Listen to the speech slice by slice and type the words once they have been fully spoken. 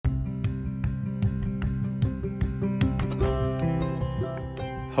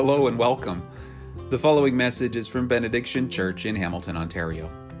Hello and welcome. The following message is from Benediction Church in Hamilton,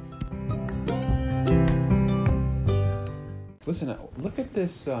 Ontario. Listen, look at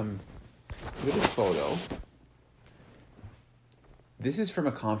this photo. This is from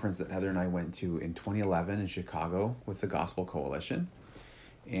a conference that Heather and I went to in 2011 in Chicago with the Gospel Coalition.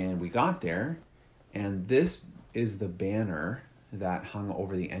 And we got there, and this is the banner that hung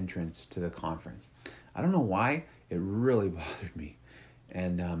over the entrance to the conference. I don't know why, it really bothered me.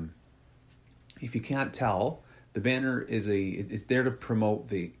 And if you can't tell, the banner it's there to promote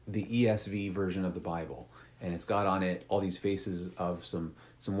the ESV version of the Bible. And it's got on it all these faces of some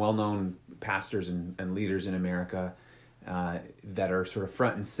well-known pastors and leaders in America that are sort of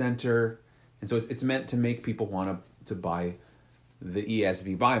front and center. And so it's meant to make people want to buy the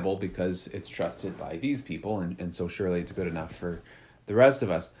ESV Bible because it's trusted by these people. And so surely it's good enough for the rest of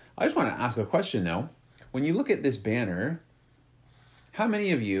us. I just want to ask a question, though. When you look at this banner, how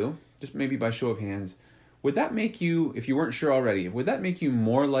many of you, just maybe by show of hands, would that make you, if you weren't sure already, would that make you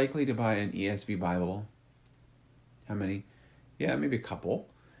more likely to buy an ESV Bible? How many? Yeah, maybe a couple.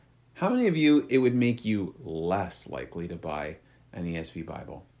 How many of you it would make you less likely to buy an ESV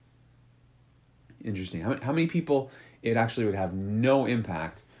Bible? Interesting. How many people it actually would have no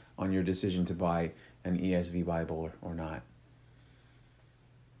impact on your decision to buy an ESV Bible or not?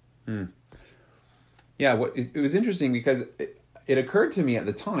 Yeah, it was interesting because it occurred to me at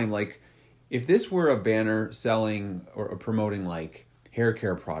the time, like, if this were a banner selling or promoting like hair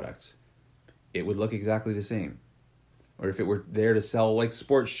care products, it would look exactly the same. Or if it were there to sell like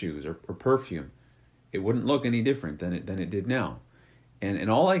sports shoes or perfume, it wouldn't look any different than it did now. And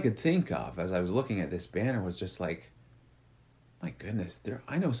all I could think of as I was looking at this banner was just like, my goodness,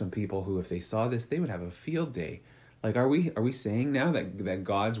 I know some people who, if they saw this, they would have a field day. Like, are we saying now that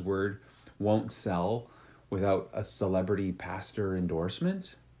God's word won't sell without a celebrity pastor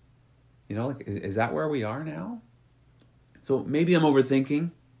endorsement? You know, like, is that where we are now? So maybe I'm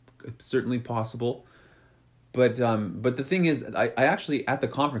overthinking. It's certainly possible. But the thing is, I actually, at the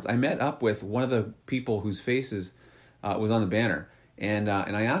conference, I met up with one of the people whose faces was on the banner. And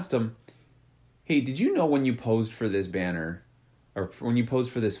I asked him, hey, did you know when you posed for this banner, or when you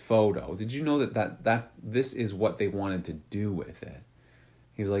posed for this photo, did you know that this is what they wanted to do with it?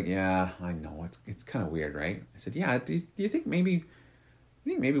 He was like, yeah, I know. It's kind of weird, right? I said, yeah, do you think maybe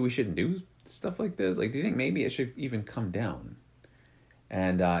we shouldn't do stuff like this? Like, do you think maybe it should even come down?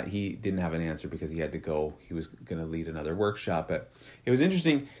 And he didn't have an answer because he had to go. He was going to lead another workshop. But it was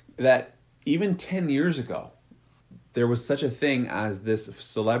interesting that even 10 years ago, there was such a thing as this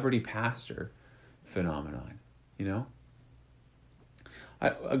celebrity pastor phenomenon, you know?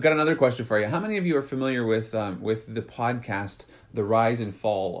 I've got another question for you. How many of you are familiar with the podcast, The Rise and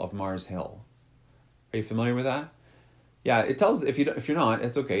Fall of Mars Hill? Are you familiar with that? Yeah, it tells, if you're not,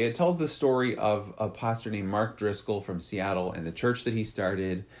 it's okay. It tells the story of a pastor named Mark Driscoll from Seattle and the church that he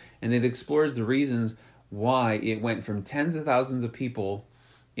started, and it explores the reasons why it went from tens of thousands of people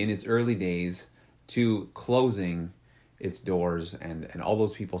in its early days to closing its doors and all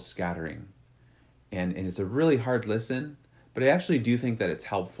those people scattering. And it's a really hard listen, but I actually do think that it's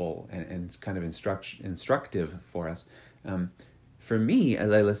helpful and it's kind of instructive for us. For me,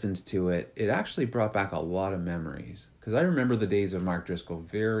 as I listened to it, it actually brought back a lot of memories because I remember the days of Mark Driscoll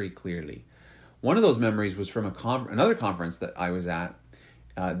very clearly. One of those memories was from another conference that I was at,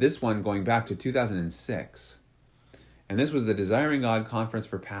 this one going back to 2006. And this was the Desiring God Conference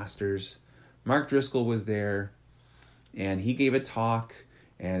for Pastors. Mark Driscoll was there, and he gave a talk,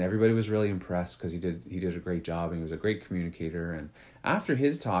 and everybody was really impressed because he did a great job, and he was a great communicator. And after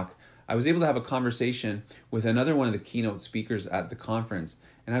his talk, I was able to have a conversation with another one of the keynote speakers at the conference.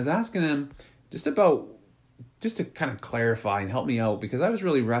 And I was asking him just to kind of clarify and help me out, because I was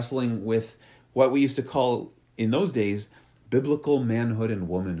really wrestling with what we used to call in those days biblical manhood and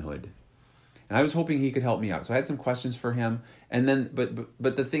womanhood. And I was hoping he could help me out. So I had some questions for him. And then,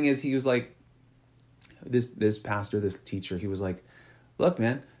 but the thing is, he was like, this pastor, this teacher, he was like, look,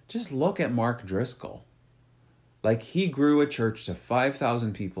 man, just look at Mark Driscoll. Like, he grew a church to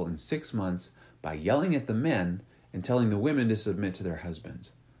 5,000 people in 6 months by yelling at the men and telling the women to submit to their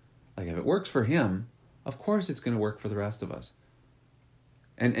husbands. Like, if it works for him, of course it's going to work for the rest of us.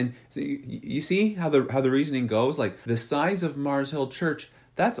 And so you see how the reasoning goes? Like, the size of Mars Hill Church,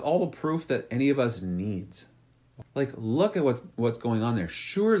 that's all the proof that any of us needs. Like, look at what's going on there.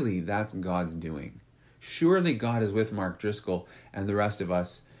 Surely that's God's doing. Surely God is with Mark Driscoll, and the rest of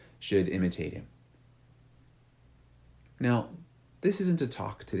us should imitate him. Now, this isn't to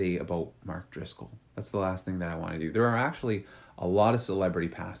talk today about Mark Driscoll. That's the last thing that I want to do. There are actually a lot of celebrity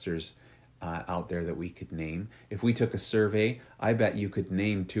pastors out there that we could name. If we took a survey, I bet you could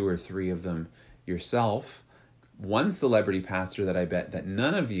name 2 or 3 of them yourself. One celebrity pastor that I bet that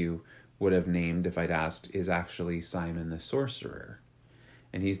none of you would have named if I'd asked is actually Simon the Sorcerer.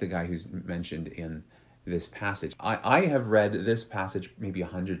 And he's the guy who's mentioned in this passage. I have read this passage maybe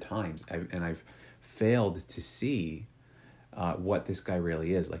 100 times, and I've failed to see what this guy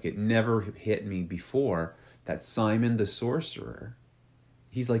really is. Like, it never hit me before that Simon the Sorcerer,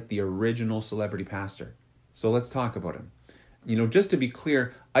 he's like the original celebrity pastor. So let's talk about him. Just to be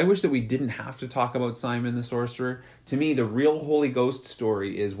clear, I wish that we didn't have to talk about Simon the Sorcerer. To me, the real Holy Ghost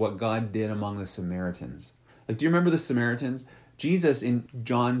story is what God did among the Samaritans. Like, do you remember the Samaritans? Jesus, in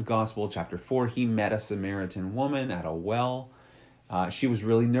John's Gospel, chapter 4, he met a Samaritan woman at a well. She was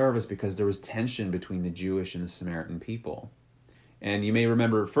really nervous because there was tension between the Jewish and the Samaritan people. And you may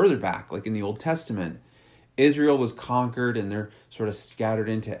remember further back, like in the Old Testament, Israel was conquered and they're sort of scattered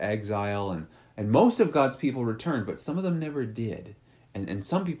into exile, and most of God's people returned, but some of them never did. And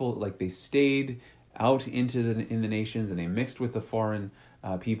some people, like, they stayed out in the nations, and they mixed with the foreign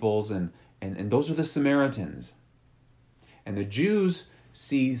peoples, and those are the Samaritans. And the Jews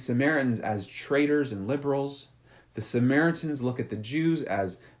see Samaritans as traitors and liberals. The Samaritans look at the Jews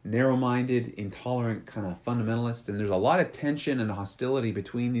as narrow-minded, intolerant kind of fundamentalists, and there's a lot of tension and hostility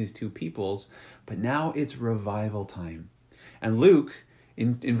between these two peoples, but now it's revival time. And Luke,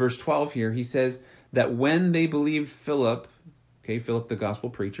 in verse 12 here, he says that when they believed Philip the gospel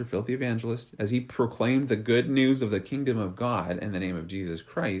preacher, Philip the evangelist, as he proclaimed the good news of the kingdom of God in the name of Jesus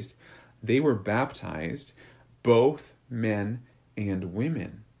Christ, they were baptized, both men and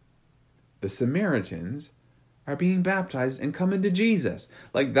women. The Samaritans are being baptized and coming to Jesus.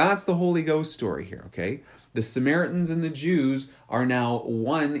 Like, that's the Holy Ghost story here, okay? The Samaritans and the Jews are now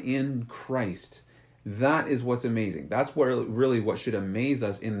one in Christ. That is what's amazing. That's what should amaze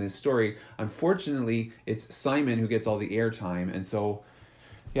us in this story. Unfortunately, it's Simon who gets all the airtime, and so,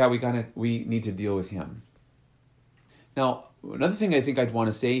 yeah, we need to deal with him. Now, another thing I think I'd want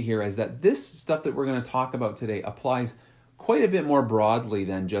to say here is that this stuff that we're going to talk about today applies quite a bit more broadly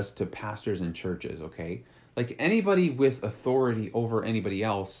than just to pastors and churches, okay? Like, anybody with authority over anybody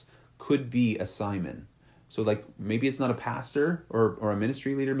else could be a Simon. So, like, maybe it's not a pastor or a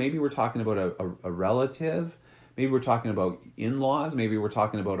ministry leader. Maybe we're talking about a relative. Maybe we're talking about in-laws. Maybe we're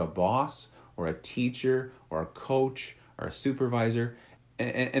talking about a boss or a teacher or a coach or a supervisor.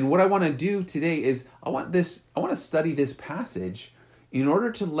 And what I want to do today is I want to study this passage in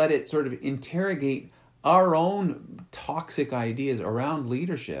order to let it sort of interrogate our own toxic ideas around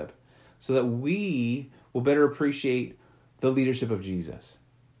leadership so that we will better appreciate the leadership of Jesus.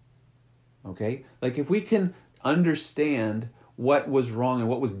 Okay? Like, if we can understand what was wrong and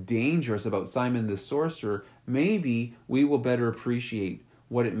what was dangerous about Simon the Sorcerer, maybe we will better appreciate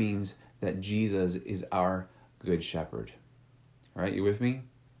what it means that Jesus is our good shepherd. All right, you with me?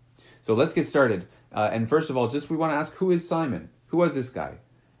 So let's get started. And first of all, we want to ask, who is Simon? Who was this guy?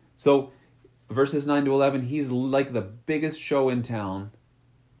 So verses 9 to 11, he's like the biggest show in town.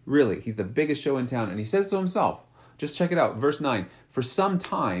 Really, he's the biggest show in town. And he says to himself, just check it out. Verse 9, for some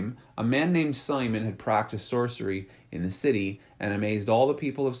time, a man named Simon had practiced sorcery in the city and amazed all the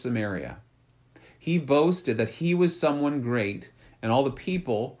people of Samaria. He boasted that he was someone great, and all the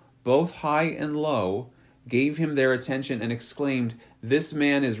people, both high and low, gave him their attention and exclaimed, this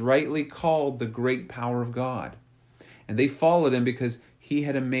man is rightly called the great power of God. And they followed him because he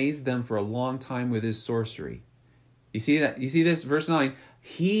had amazed them for a long time with his sorcery. You see that? You see this? Verse 9,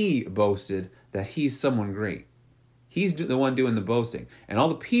 he boasted that he's someone great. He's the one doing the boasting. And all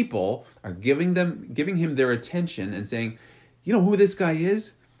the people are giving him their attention and saying, you know who this guy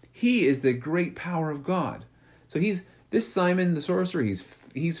is? He is the great power of God. So this Simon the sorcerer,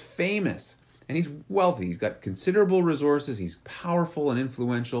 he's famous and he's wealthy. He's got considerable resources. He's powerful and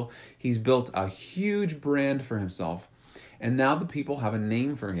influential. He's built a huge brand for himself. And now the people have a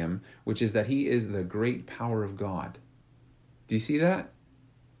name for him, which is that he is the great power of God. Do you see that?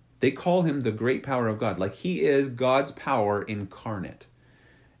 They call him the great power of God, like he is God's power incarnate.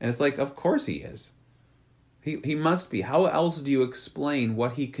 And it's like, of course he is. He must be. How else do you explain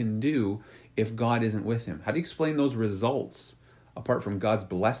what he can do if God isn't with him? How do you explain those results apart from God's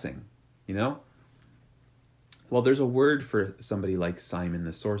blessing? You know? Well, there's a word for somebody like Simon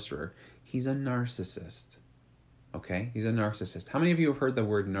the sorcerer. He's a narcissist. Okay? He's a narcissist. How many of you have heard the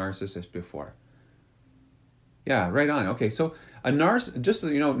word narcissist before? Yeah, right on. Okay, so just so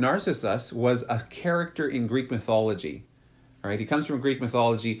you know, Narcissus was a character in Greek mythology. All right, he comes from Greek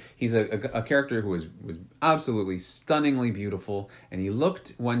mythology. He's a character who was absolutely stunningly beautiful, and he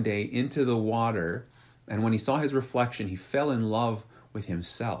looked one day into the water, and when he saw his reflection, he fell in love with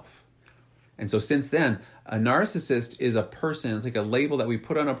himself. And so since then, a narcissist is a person, it's like a label that we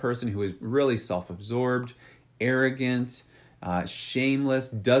put on a person who is really self-absorbed, arrogant, shameless,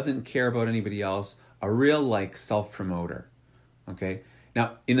 doesn't care about anybody else, a real like self-promoter. Okay?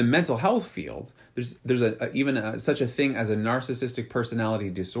 Now, in the mental health field, there's even such a thing as a narcissistic personality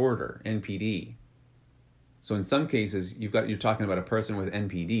disorder, NPD. So in some cases, you're talking about a person with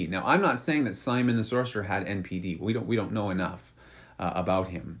NPD. Now, I'm not saying that Simon the Sorcerer had NPD. We don't know enough about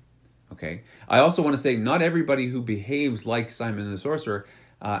him. Okay. I also want to say not everybody who behaves like Simon the Sorcerer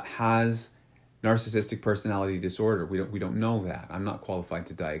has narcissistic personality disorder. We don't know that. I'm not qualified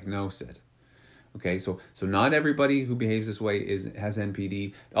to diagnose it. Okay, so not everybody who behaves this way has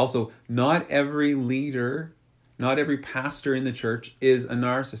NPD. Also, not every leader, not every pastor in the church is a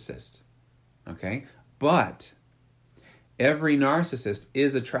narcissist. Okay, but every narcissist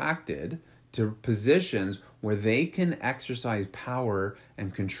is attracted to positions where they can exercise power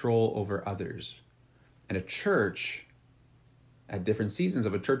and control over others. And a church, at different seasons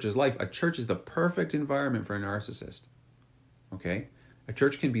of a church's life, a church is the perfect environment for a narcissist. Okay? A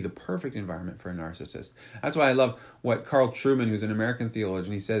church can be the perfect environment for a narcissist. That's why I love what Carl Trueman, who's an American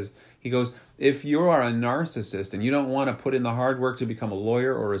theologian, he goes, if you are a narcissist and you don't want to put in the hard work to become a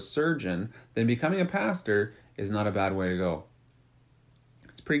lawyer or a surgeon, then becoming a pastor is not a bad way to go.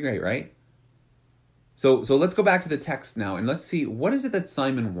 It's pretty great, right? So let's go back to the text now and let's see, what is it that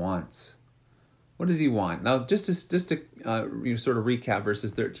Simon wants? What does he want? Now, just to sort of recap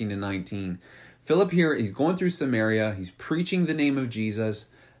verses 13 to 19. Philip here, he's going through Samaria. He's preaching the name of Jesus.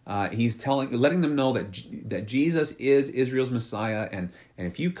 He's letting them know that Jesus is Israel's Messiah. And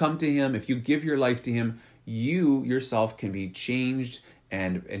if you come to him, if you give your life to him, you yourself can be changed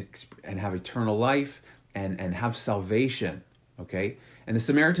and have eternal life and have salvation. Okay? And the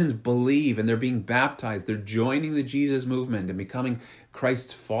Samaritans believe and they're being baptized. They're joining the Jesus movement and becoming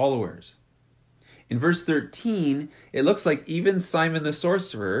Christ's followers. In verse 13, it looks like even Simon the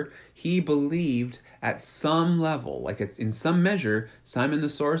Sorcerer, he believed at some level, like it's in some measure, Simon the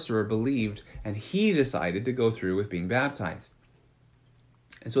Sorcerer believed, and he decided to go through with being baptized.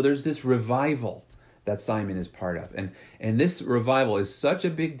 And so there's this revival that Simon is part of. And this revival is such a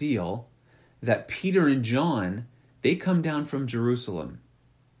big deal that Peter and John, they come down from Jerusalem.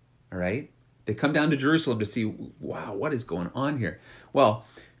 All right? They come down to Jerusalem to see, wow, what is going on here? Well,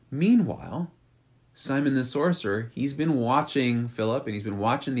 meanwhile, Simon the Sorcerer, he's been watching Philip and he's been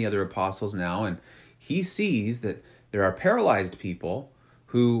watching the other apostles now, and he sees that there are paralyzed people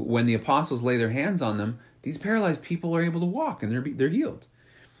who, when the apostles lay their hands on them, these paralyzed people are able to walk and they're healed.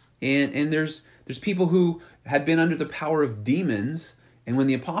 And there's people who had been under the power of demons, and when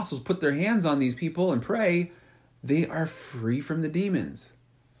the apostles put their hands on these people and pray, they are free from the demons.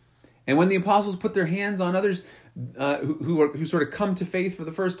 And when the apostles put their hands on others who sort of come to faith for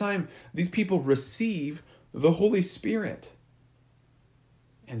the first time, these people receive the Holy Spirit.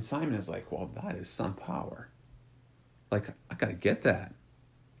 And Simon is like, well, that is some power. Like, I got to get that.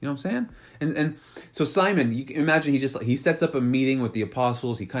 You know what I'm saying? And so Simon, you can imagine he sets up a meeting with the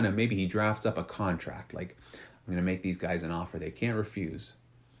apostles. He drafts up a contract. Like, I'm going to make these guys an offer they can't refuse.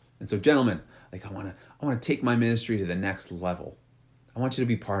 And so, gentlemen, like, I want to take my ministry to the next level. I want you to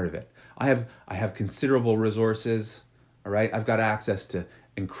be part of it. I have considerable resources, all right? I've got access to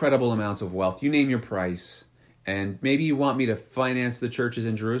incredible amounts of wealth. You name your price. And maybe you want me to finance the churches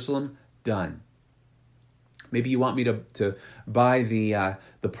in Jerusalem? Done. Maybe you want me to buy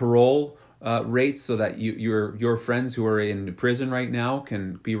the parole rates so that your friends who are in prison right now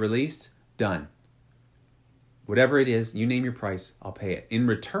can be released? Done. Whatever it is, you name your price, I'll pay it. In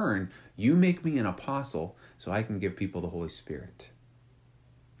return, you make me an apostle so I can give people the Holy Spirit.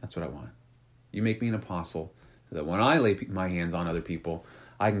 That's what I want. You make me an apostle so that when I lay my hands on other people,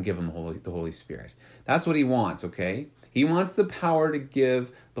 I can give them the Holy Spirit. That's what he wants, okay? He wants the power to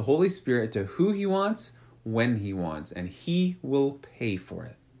give the Holy Spirit to who he wants, when he wants, and he will pay for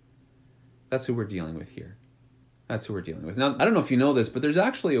it. That's who we're dealing with here. That's who we're dealing with. Now, I don't know if you know this, but there's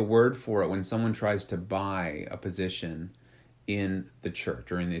actually a word for it when someone tries to buy a position in the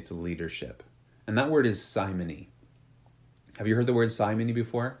church or in its leadership. And that word is simony. Have you heard the word simony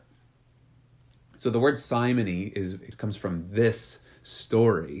before? So the word simony it comes from this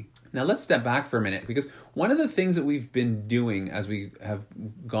story. Now let's step back for a minute, because one of the things that we've been doing as we have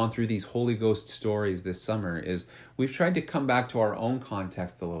gone through these Holy Ghost stories this summer is we've tried to come back to our own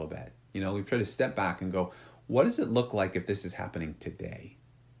context a little bit. You know, we've tried to step back and go, what does it look like if this is happening today?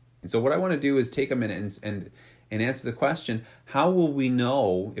 And so what I want to do is take a minute and answer the question, how will we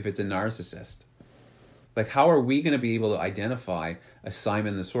know if it's a narcissist? Like, how are we going to be able to identify a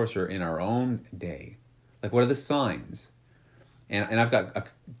Simon the Sorcerer in our own day? Like, what are the signs? And I've got a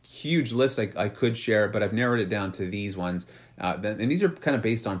huge list I could share, but I've narrowed it down to these ones. And these are kind of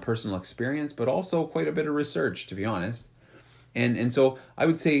based on personal experience, but also quite a bit of research, to be honest. And so I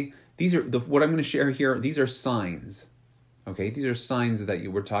would say these are what I'm going to share here. These are signs. Okay, these are signs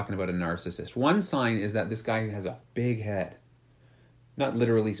that we're talking about a narcissist. One sign is that this guy has a big head. Not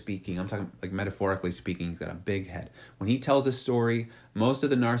literally speaking, I'm talking like metaphorically speaking, he's got a big head. When he tells a story, most of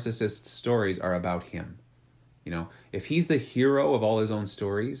the narcissist's stories are about him. You know, if he's the hero of all his own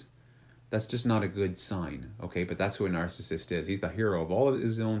stories, that's just not a good sign, okay? But that's who a narcissist is. He's the hero of all of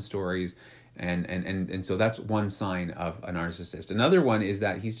his own stories, and so that's one sign of a narcissist. Another one is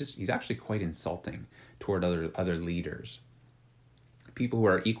that he's actually quite insulting toward other leaders. People who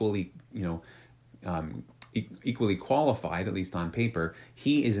are equally, equally qualified, at least on paper,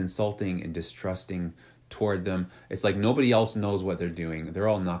 he is insulting and distrusting toward them. It's like nobody else knows what they're doing. They're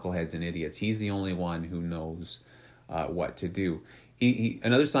all knuckleheads and idiots. He's the only one who knows what to do.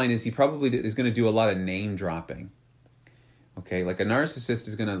 Another sign is he probably is going to do a lot of name dropping. Okay, like a narcissist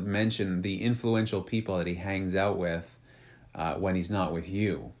is going to mention the influential people that he hangs out with when he's not with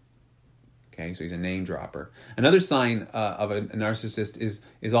you. Okay, so he's a name dropper. Another sign of a narcissist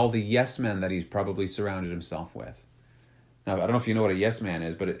is all the yes men that he's probably surrounded himself with. Now, I don't know if you know what a yes man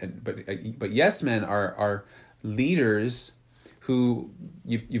is, but yes men are leaders who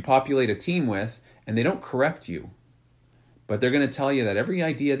you populate a team with, and they don't correct you, but they're going to tell you that every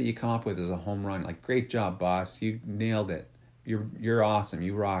idea that you come up with is a home run. Like, great job, boss, you nailed it. You're awesome.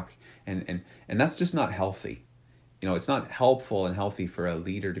 You rock, and that's just not healthy. You know, it's not helpful and healthy for a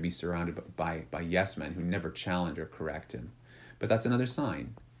leader to be surrounded by yes men who never challenge or correct him. But that's another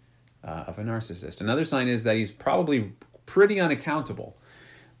sign of a narcissist. Another sign is that he's probably pretty unaccountable.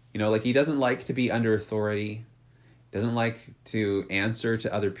 You know, like he doesn't like to be under authority, doesn't like to answer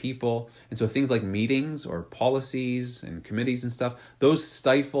to other people. And so things like meetings or policies and committees and stuff, those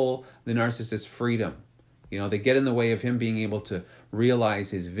stifle the narcissist's freedom. You know, they get in the way of him being able to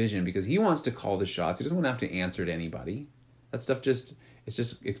realize his vision because he wants to call the shots. He doesn't want to have to answer to anybody. That stuff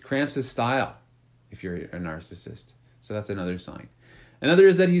it cramps his style if you're a narcissist. So that's another sign. Another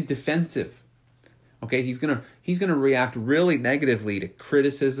is that he's defensive. Okay, he's gonna react really negatively to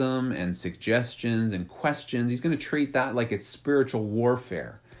criticism and suggestions and questions. He's gonna treat that like it's spiritual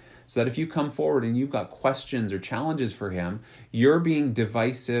warfare. So that if you come forward and you've got questions or challenges for him, you're being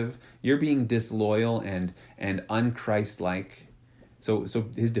divisive, you're being disloyal and un-Christ-like. So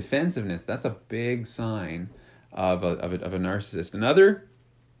his defensiveness, that's a big sign of a narcissist. Another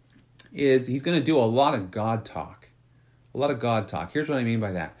is he's going to do a lot of God talk. A lot of God talk. Here's what I mean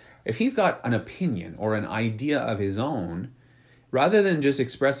by that. If he's got an opinion or an idea of his own, rather than just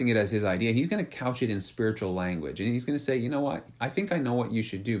expressing it as his idea, he's going to couch it in spiritual language. And he's going to say, you know what? I think I know what you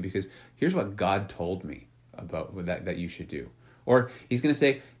should do because here's what God told me about that you should do. Or he's going to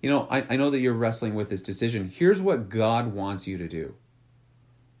say, you know, I know that you're wrestling with this decision. Here's what God wants you to do.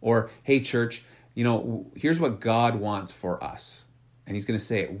 Or, hey, church, you know, here's what God wants for us. And he's going to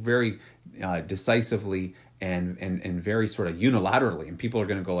say it very decisively and very sort of unilaterally. And people are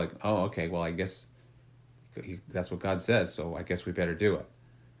going to go like, oh, okay, well, I guess that's what God says, so I guess we better do it.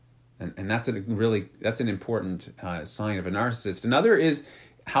 And that's an important sign of a narcissist. Another is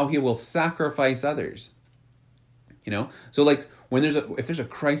how he will sacrifice others. You know, so like if there's a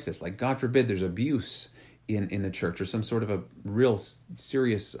crisis, like God forbid there's abuse in the church or some sort of a real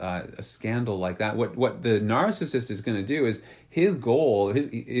serious a scandal like that, what the narcissist is going to do is his goal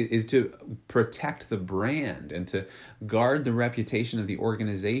is to protect the brand and to guard the reputation of the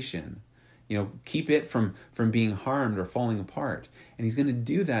organization. You know, keep it from being harmed or falling apart. And he's going to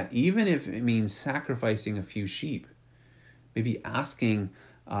do that even if it means sacrificing a few sheep. Maybe asking,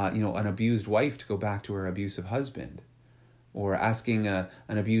 an abused wife to go back to her abusive husband. Or asking an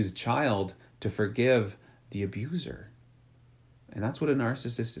abused child to forgive the abuser. And that's what a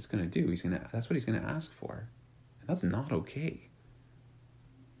narcissist is going to do. That's what he's going to ask for. And that's not okay.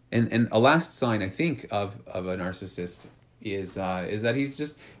 And a last sign, I think, of a narcissist is that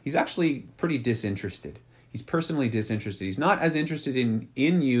he's actually pretty disinterested. He's personally disinterested. He's not as interested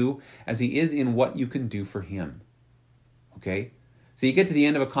in you as he is in what you can do for him. Okay? So you get to the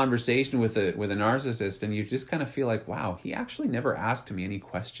end of a conversation with a narcissist and you just kind of feel like, wow, he actually never asked me any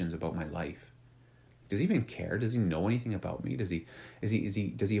questions about my life. Does he even care? Does he know anything about me? Does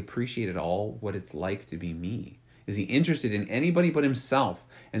he appreciate at all what it's like to be me? Is he interested in anybody but himself?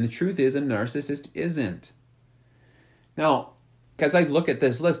 And the truth is, a narcissist isn't. Now, as I look at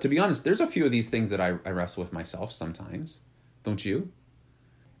this list, to be honest, there's a few of these things that I wrestle with myself sometimes. Don't you?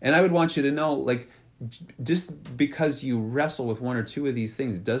 And I would want you to know, like, just because you wrestle with one or two of these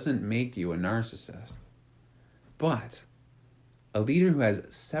things doesn't make you a narcissist. But A leader who has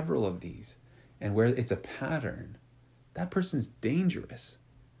several of these and where it's a pattern, that person's dangerous,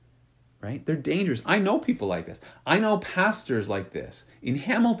 right? They're dangerous. I know people like this. I know pastors like this in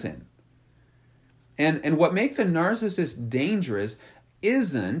Hamilton. And what makes a narcissist dangerous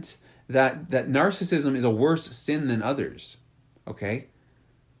isn't that narcissism is a worse sin than others, okay?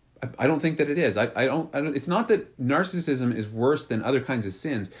 I don't think that it is. I don't. It's not that narcissism is worse than other kinds of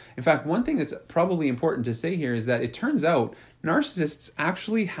sins. In fact, one thing that's probably important to say here is that it turns out narcissists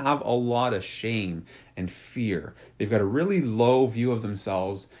actually have a lot of shame and fear. They've got a really low view of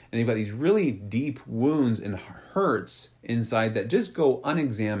themselves, and they've got these really deep wounds and hurts inside that just go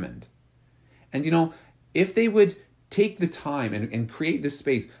unexamined. And if they would take the time and create this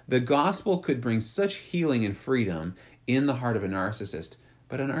space, the gospel could bring such healing and freedom in the heart of a narcissist.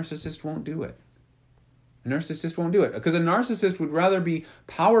 But a narcissist won't do it. A narcissist won't do it because a narcissist would rather be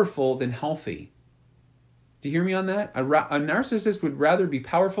powerful than healthy. Do you hear me on that? A narcissist would rather be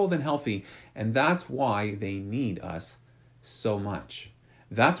powerful than healthy, and that's why they need us so much.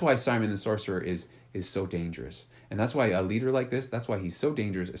 That's why Simon the Sorcerer is so dangerous. And that's why a leader like this, that's why he's so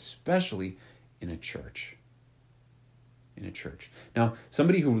dangerous, especially in a church. In a church. Now,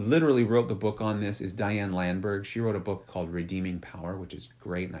 somebody who literally wrote the book on this is Diane Landberg. She wrote a book called Redeeming Power, which is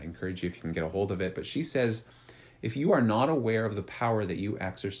great, and I encourage you if you can get a hold of it. But she says, if you are not aware of the power that you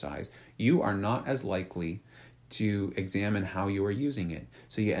exercise, you are not as likely to examine how you are using it.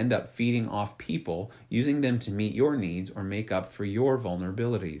 So you end up feeding off people, using them to meet your needs or make up for your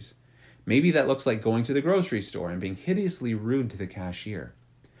vulnerabilities. Maybe that looks like going to the grocery store and being hideously rude to the cashier.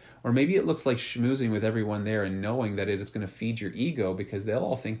 Or maybe it looks like schmoozing with everyone there and knowing that it is going to feed your ego because they'll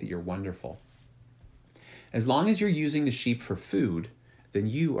all think that you're wonderful. As long as you're using the sheep for food, then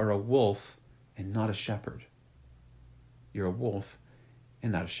you are a wolf and not a shepherd. You're a wolf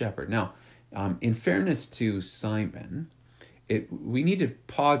and not a shepherd. Now, in fairness to Simon, we need to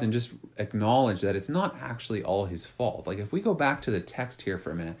pause and just acknowledge that it's not actually all his fault. Like if we go back to the text here for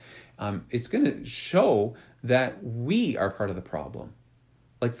a minute, it's going to show that we are part of the problem.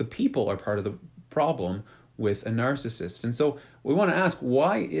 Like the people are part of the problem with a narcissist. And so we want to ask,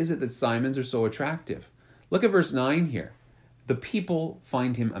 why is it that Simons are so attractive? Look at verse 9 here. The people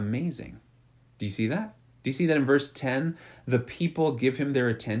find him amazing. Do you see that? Do you see that in verse 10? The people give him their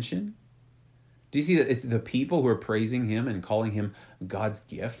attention. Do you see that it's the people who are praising him and calling him God's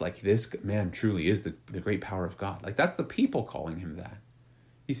gift? Like this man truly is the great power of God. Like that's the people calling him that.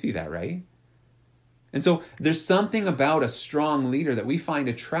 You see that, right? And so there's something about a strong leader that we find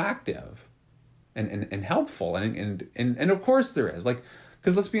attractive and helpful. And of course there is. Like,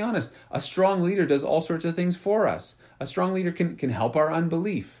 because let's be honest, a strong leader does all sorts of things for us. A strong leader can help our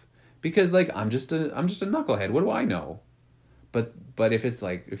unbelief. Because like I'm just a knucklehead. What do I know? But if it's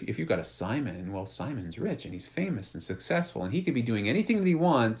like if you've got a Simon, well, Simon's rich and he's famous and successful and he could be doing anything that he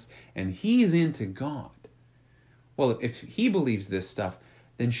wants and he's into God. Well, if he believes this stuff,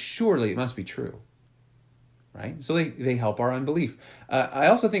 then surely it must be true. Right? So they help our unbelief. I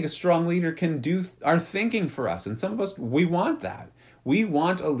also think a strong leader can do our thinking for us. And some of us, we want that. We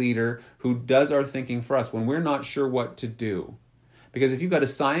want a leader who does our thinking for us when we're not sure what to do. Because if you've got a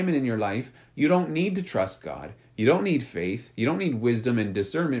Simon in your life, you don't need to trust God. You don't need faith. You don't need wisdom and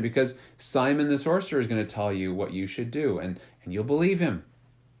discernment because Simon the Sorcerer is going to tell you what you should do and you'll believe him.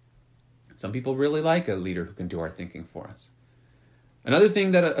 Some people really like a leader who can do our thinking for us. Another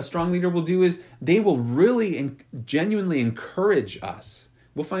thing that a strong leader will do is they will really and genuinely encourage us.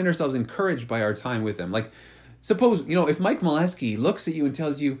 We'll find ourselves encouraged by our time with them. Like, suppose, if Mike Molesky looks at you and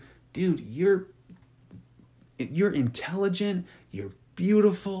tells you, dude, you're intelligent, you're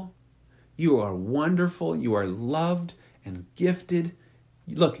beautiful, you are wonderful, you are loved and gifted.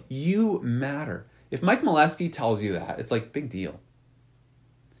 Look, you matter. If Mike Molesky tells you that, it's like big deal.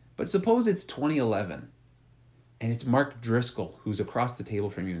 But suppose it's 2011. And it's Mark Driscoll who's across the table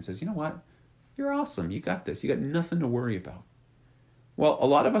from you and says, you know what? You're awesome. You got this. You got nothing to worry about. Well, a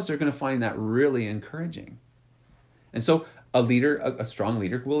lot of us are going to find that really encouraging. And so a strong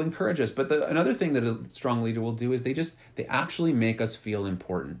leader will encourage us. But another thing that a strong leader will do is they actually make us feel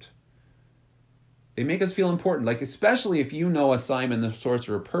important. They make us feel important. Like, especially if you know a Simon the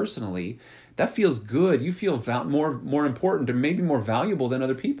Sorcerer personally, that feels good. You feel more important or maybe more valuable than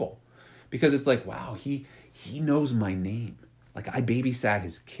other people. Because it's like, wow, he knows my name. Like I babysat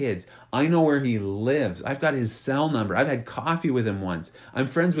his kids. I know where he lives. I've got his cell number. I've had coffee with him once. I'm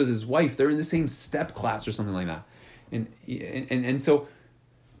friends with his wife. They're in the same step class or something like that. And so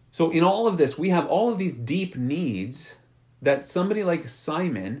in all of this, we have all of these deep needs that somebody like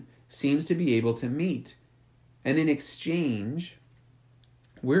Simon seems to be able to meet. And in exchange,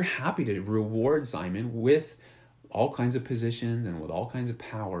 we're happy to reward Simon with all kinds of positions and with all kinds of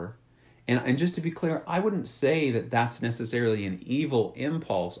power. And just to be clear, I wouldn't say that that's necessarily an evil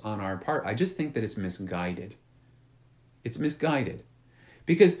impulse on our part. I just think that it's misguided. It's misguided.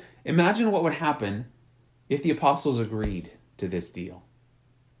 Because imagine what would happen if the apostles agreed to this deal.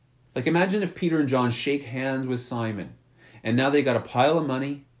 Like, imagine if Peter and John shake hands with Simon, and now they got a pile of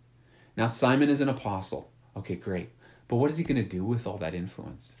money. Now Simon is an apostle. Okay, great. But what is he going to do with all that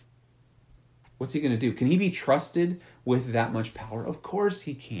influence? What's he going to do? Can he be trusted with that much power? Of course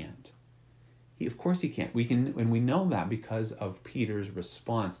he can't. Of course he can't. And we know that because of Peter's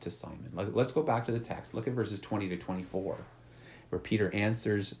response to Simon. Let's go back to the text. Look at verses 20 to 24, where Peter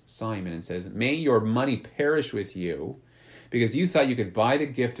answers Simon and says, "May your money perish with you, because you thought you could buy the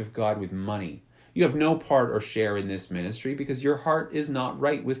gift of God with money. You have no part or share in this ministry, because your heart is not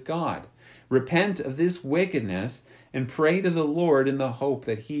right with God. Repent of this wickedness and pray to the Lord in the hope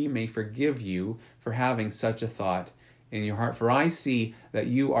that he may forgive you for having such a thought in your heart. For I see that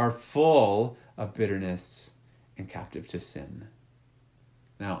you are full of bitterness and captive to sin."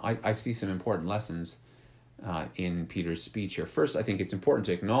 Now, I see some important lessons in Peter's speech here. First, I think it's important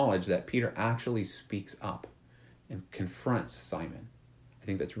to acknowledge that Peter actually speaks up and confronts Simon. I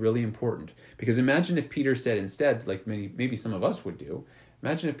think that's really important. Because imagine if Peter said instead, like maybe some of us would do,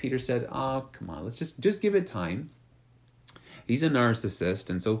 imagine if Peter said, "Oh, come on, let's just give it time. He's a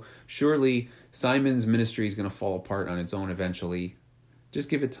narcissist, and so surely Simon's ministry is going to fall apart on its own eventually. Just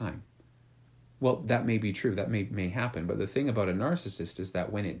give it time." Well, that may be true. That may happen. But the thing about a narcissist is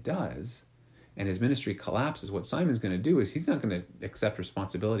that when it does, and his ministry collapses, what Simon's going to do is he's not going to accept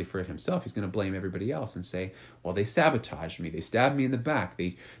responsibility for it himself. He's going to blame everybody else and say, "Well, they sabotaged me. They stabbed me in the back.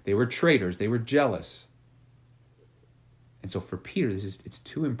 They were traitors. They were jealous." And so for Peter, it's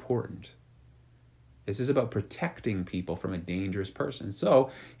too important. This is about protecting people from a dangerous person.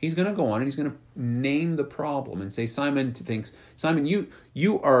 So he's going to go on and he's going to name the problem and say, Simon,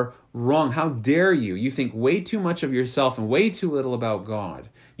 you are wrong. How dare you? You think way too much of yourself and way too little about God.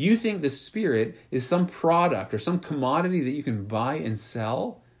 You think the Spirit is some product or some commodity that you can buy and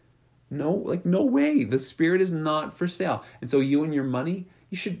sell? No way. The Spirit is not for sale. And so you and your money,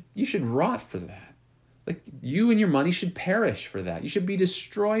 you should rot for that. Like, you and your money should perish for that. You should be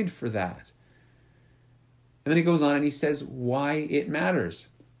destroyed for that. And then he goes on and he says why it matters.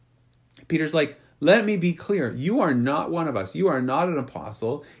 Peter's like, "Let me be clear. You are not one of us. You are not an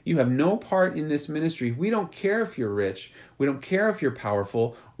apostle. You have no part in this ministry. We don't care if you're rich. We don't care if you're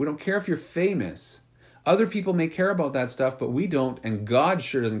powerful. We don't care if you're famous. Other people may care about that stuff, but we don't, and God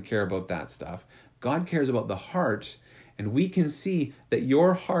sure doesn't care about that stuff. God cares about the heart, and we can see that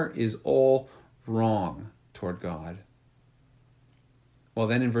your heart is all wrong toward God." Well,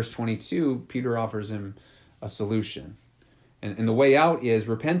 then in verse 22, Peter offers him a solution. And the way out is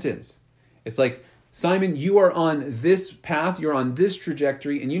repentance. It's like, Simon, you are on this path, you're on this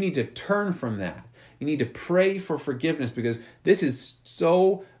trajectory, and you need to turn from that. You need to pray for forgiveness, because this is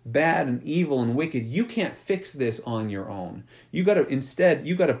so bad and evil and wicked. You can't fix this on your own. You got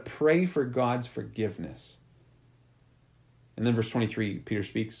to pray for God's forgiveness. And then verse 23, Peter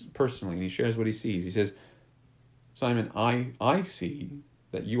speaks personally, and he shares what he sees. He says, "Simon, I see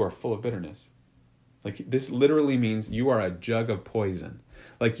that you are full of bitterness." Like, this literally means you are a jug of poison.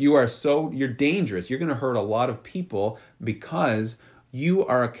 Like, you're dangerous. You're going to hurt a lot of people because you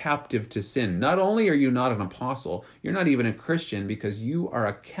are a captive to sin. Not only are you not an apostle, you're not even a Christian, because you are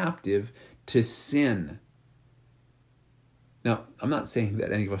a captive to sin. Now, I'm not saying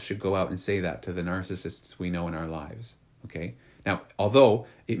that any of us should go out and say that to the narcissists we know in our lives, okay? Now, although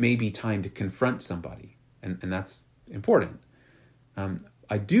it may be time to confront somebody, and that's important,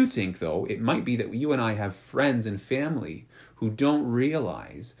 I do think, though, it might be that you and I have friends and family who don't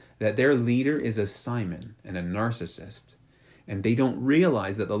realize that their leader is a Simon and a narcissist. And they don't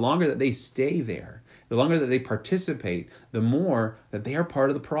realize that the longer that they stay there, the longer that they participate, the more that they are part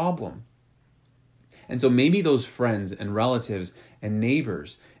of the problem. And so maybe those friends and relatives and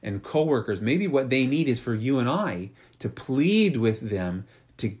neighbors and coworkers, maybe what they need is for you and I to plead with them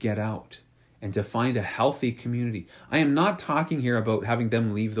to get out and to find a healthy community. I am not talking here about having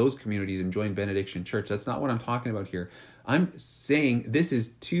them leave those communities and join Benediction Church. That's not what I'm talking about here. I'm saying this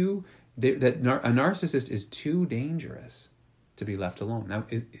is a narcissist is too dangerous to be left alone. Now,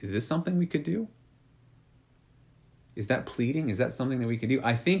 is this something we could do? Is that pleading? Is that something that we can do?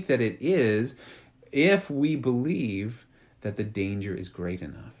 I think that it is, if we believe that the danger is great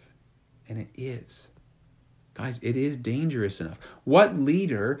enough. And it is. Guys, it is dangerous enough. What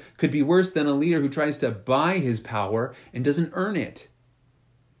leader could be worse than a leader who tries to buy his power and doesn't earn it?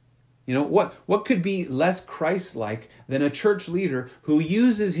 You know, what could be less Christ-like than a church leader who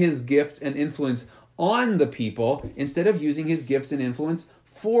uses his gifts and influence on the people instead of using his gifts and influence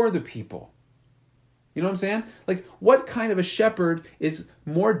for the people. You know what I'm saying? Like, what kind of a shepherd is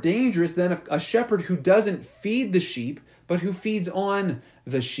more dangerous than a shepherd who doesn't feed the sheep, but who feeds on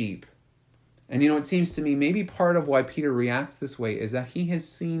the sheep? And it seems to me maybe part of why Peter reacts this way is that he has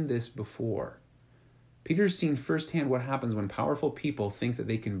seen this before. Peter's seen firsthand what happens when powerful people think that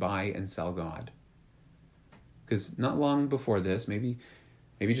they can buy and sell God. Because not long before this, maybe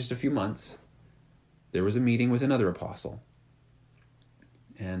just a few months, there was a meeting with another apostle.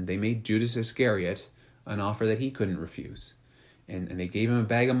 And they made Judas Iscariot an offer that he couldn't refuse. And they gave him a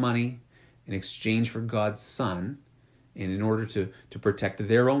bag of money in exchange for God's Son, and in order to protect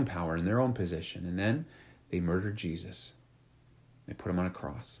their own power and their own position. And then they murdered Jesus. They put him on a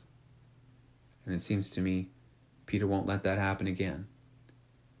cross. And it seems to me Peter won't let that happen again.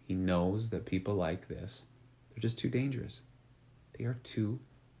 He knows that people like this, they're just too dangerous. They are too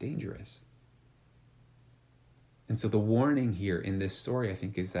dangerous. And so the warning here in this story, I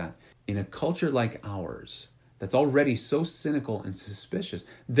think, is that in a culture like ours, that's already so cynical and suspicious,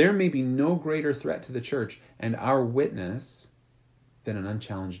 there may be no greater threat to the church and our witness than an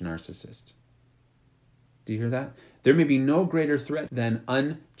unchallenged narcissist. Do you hear that? There may be no greater threat than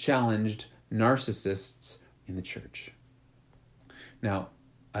unchallenged narcissists in the church. Now,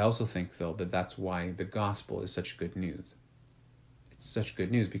 I also think, though, that that's why the gospel is such good news. It's such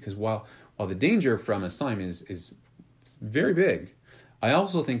good news because while the danger from Simon is very big, I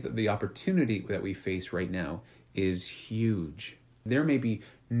also think that the opportunity that we face right now is huge. There may be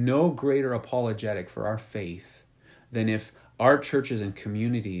no greater apologetic for our faith than if our churches and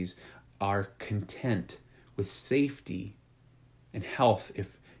communities are content with safety and health,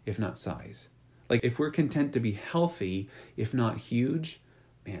 if not size. Like, if we're content to be healthy, if not huge,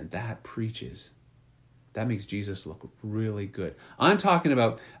 man, that preaches. That makes Jesus look really good. I'm talking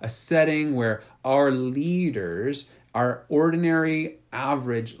about a setting where our leaders are ordinary,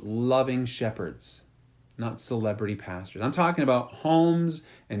 average, loving shepherds, not celebrity pastors. I'm talking about homes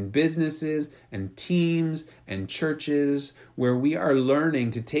and businesses and teams and churches where we are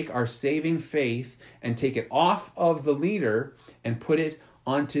learning to take our saving faith and take it off of the leader and put it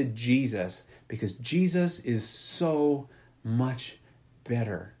onto Jesus, because Jesus is so much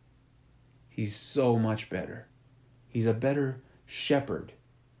better. He's so much better. He's a better shepherd.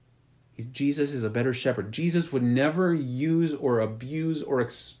 Jesus is a better shepherd. Jesus would never use or abuse or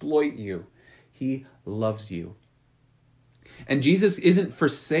exploit you. He loves you. And Jesus isn't for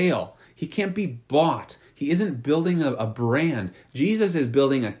sale. He can't be bought. He isn't building a brand. Jesus is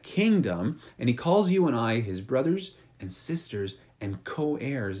building a kingdom, and he calls you and I his brothers and sisters and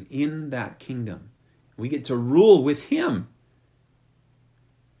co-heirs in that kingdom. We get to rule with him.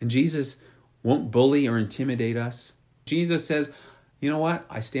 And Jesus won't bully or intimidate us. Jesus says, you know what?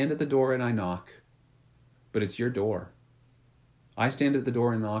 I stand at the door and I knock, but it's your door. I stand at the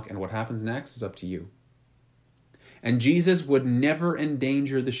door and knock, and what happens next is up to you. And Jesus would never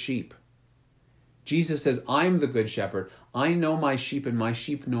endanger the sheep. Jesus says, I'm the good shepherd. I know my sheep and my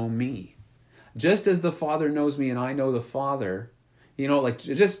sheep know me. Just as the Father knows me and I know the Father,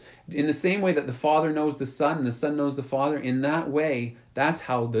 just in the same way that the Father knows the Son and the Son knows the Father, in that way, that's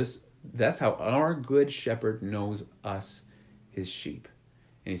how our good shepherd knows us, his sheep.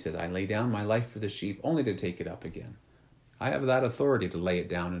 And he says, I lay down my life for the sheep only to take it up again. I have that authority to lay it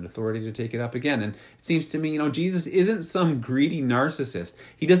down and authority to take it up again. And it seems to me, Jesus isn't some greedy narcissist.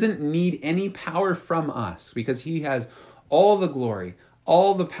 He doesn't need any power from us because he has all the glory,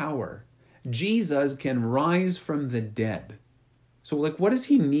 all the power. Jesus can rise from the dead. So, what does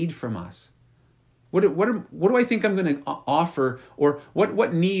he need from us? What do I think I'm going to offer, or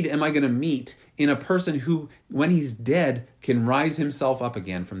what need am I going to meet in a person who, when he's dead, can rise himself up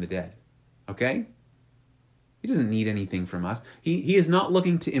again from the dead? Okay? He doesn't need anything from us. He is not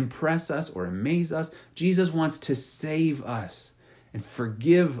looking to impress us or amaze us. Jesus wants to save us and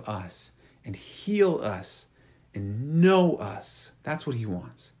forgive us and heal us and know us. That's what he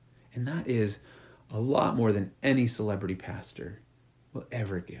wants. And that is a lot more than any celebrity pastor will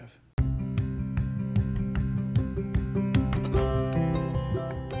ever give.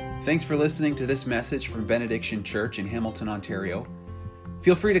 Thanks for listening to this message from Benediction Church in Hamilton, Ontario.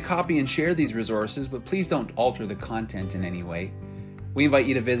 Feel free to copy and share these resources, but please don't alter the content in any way. We invite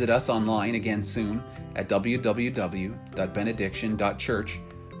you to visit us online again soon at www.benediction.church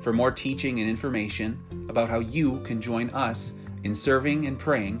for more teaching and information about how you can join us in serving and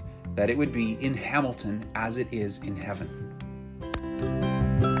praying that it would be in Hamilton as it is in heaven.